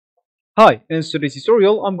Hi, in today's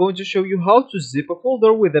tutorial, I'm going to show you how to zip a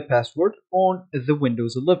folder with a password on the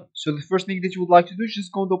Windows 11. So the first thing that you would like to do is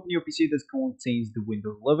just go and open your PC that contains the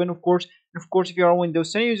Windows 11, of course. And of course, if you are a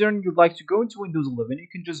Windows 10 user and you'd like to go into Windows 11, you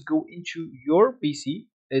can just go into your PC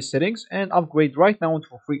settings and upgrade right now and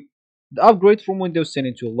for free. The upgrade from Windows 10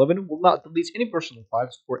 into 11 will not delete any personal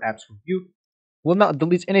files or apps from you, will not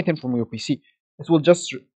delete anything from your PC. It will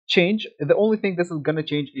just change. The only thing that is going to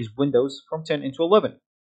change is Windows from 10 into 11.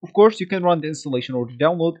 Of course, you can run the installation or the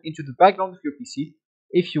download into the background of your PC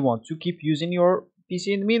if you want to keep using your PC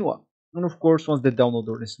in the meanwhile. And of course, once the download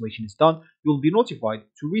or installation is done, you will be notified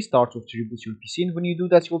to restart or to reboot your PC. And when you do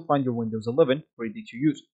that, you will find your Windows 11 ready to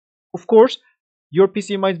use. Of course, your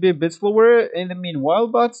PC might be a bit slower in the meanwhile,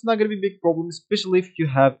 but it's not going to be a big problem, especially if you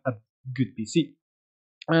have a good PC.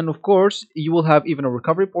 And of course, you will have even a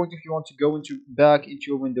recovery point if you want to go into back into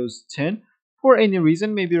your Windows 10 for any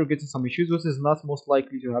reason. Maybe you're getting some issues, which is not most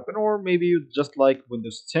likely to happen, or maybe you just like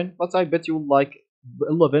Windows 10, but I bet you will like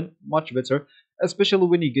 11 much better, especially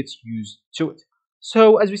when you get used to it.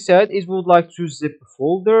 So as we said, is we would like to zip a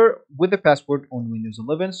folder with a password on Windows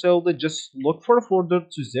 11. So let's just look for a folder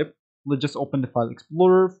to zip. Let's just open the File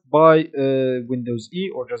Explorer by Windows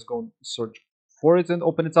E, or just go and search for it and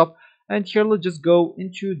open it up. And here let's just go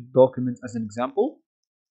into documents as an example.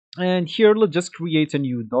 And here let's just create a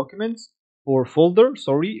new document or folder.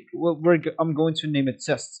 Sorry, I'm going to name it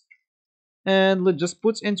tests. And let's just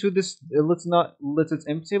put into this. Let's not let it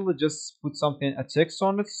empty. Let's just put something a text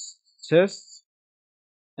on it. Tests,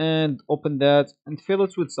 and open that and fill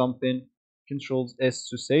it with something. Control S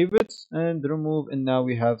to save it and remove. And now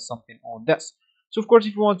we have something on this. So of course,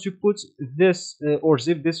 if you want to put this or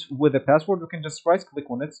zip this with a password, you can just right click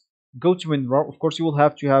on it, go to WinRAR. Of course, you will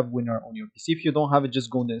have to have WinRAR on your PC. If you don't have it, just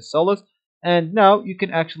go and install it. And now you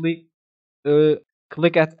can actually uh,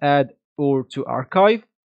 click at add or to archive.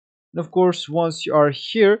 And of course, once you are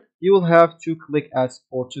here, you will have to click at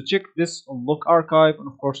or to check this look archive, and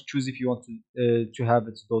of course choose if you want to have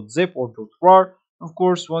it .zip or .rar. Of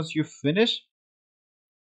course, once you finish,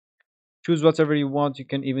 choose whatever you want. You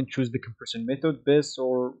can even choose the compression method best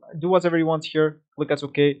or do whatever you want here. Click at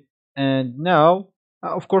OK. And now,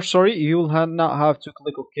 of course, sorry, you will not have to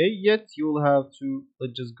click OK yet. You will have to,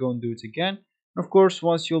 let's just go and do it again. And of course,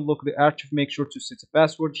 once you look the archive, make sure to set a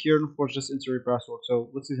password here. And of course, just enter your password. So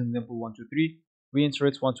let's say example 123. Re-enter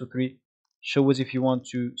it 123. Show us if you want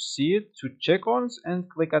to see it, to check on it, and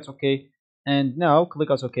click at OK. And now click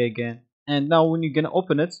at OK again. And now when you're gonna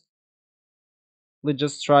open it, let's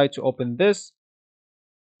just try to open this.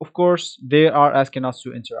 Of course, they are asking us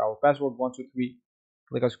to enter our password 123.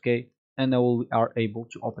 Click OK, and now we are able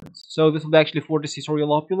to open it. So this will be actually for this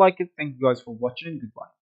tutorial. I hope you like it. Thank you guys for watching. Goodbye.